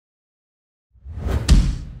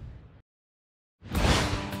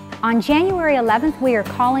On January 11th, we are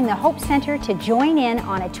calling the Hope Center to join in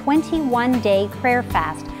on a 21-day prayer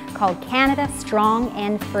fast called Canada Strong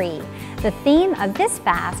and Free. The theme of this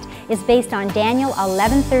fast is based on Daniel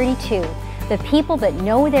 11:32. The people that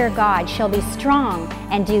know their God shall be strong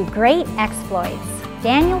and do great exploits.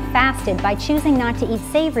 Daniel fasted by choosing not to eat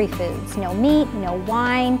savory foods, no meat, no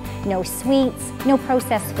wine, no sweets, no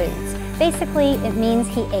processed foods. Basically, it means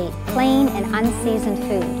he ate plain and unseasoned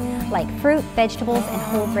food, like fruit, vegetables, and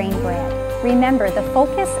whole grain bread. Remember, the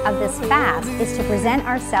focus of this fast is to present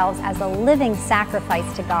ourselves as a living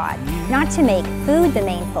sacrifice to God, not to make food the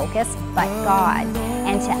main focus, but God,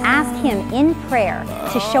 and to ask Him in prayer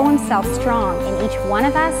to show Himself strong in each one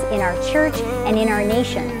of us, in our church, and in our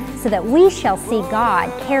nation, so that we shall see God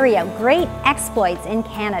carry out great exploits in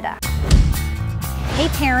Canada. Hey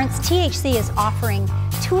parents, THC is offering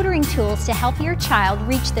tutoring tools to help your child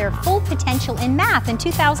reach their full potential in math in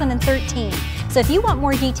 2013. So if you want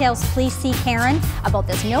more details, please see Karen about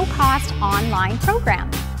this no-cost online program.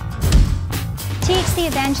 THC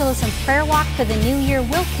Evangelism Prayer Walk for the New Year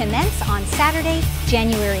will commence on Saturday,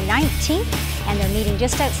 January 19th, and they're meeting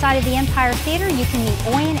just outside of the Empire Theatre. You can meet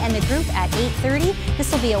Oyen and the group at 8:30.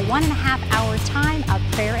 This will be a 1.5-hour time of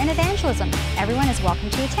prayer and evangelism. Everyone is welcome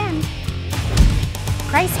to attend.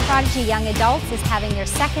 Christ Prodigy Young Adults is having their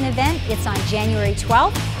second event. It's on January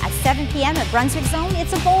 12th at 7 p.m. at Brunswick Zone.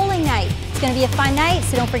 It's a bowling night. It's going to be a fun night,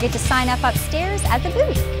 so don't forget to sign up upstairs at the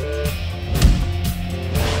booth.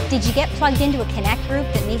 Did you get plugged into a Connect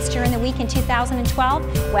group that meets during the week in 2012?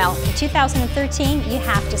 Well, in 2013, you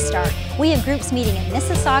have to start. We have groups meeting in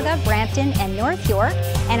Mississauga, Brampton, and North York,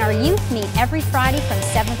 and our youth meet every Friday from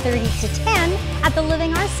 7:30 to 10 at the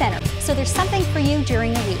Living Arts Center. So there's something for you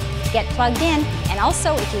during the week. Get plugged in, and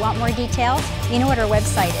also, if you want more details, you know what our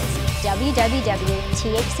website is,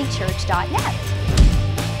 www.thcchurch.net.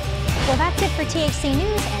 Well, that's it for THC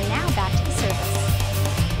News, and now back to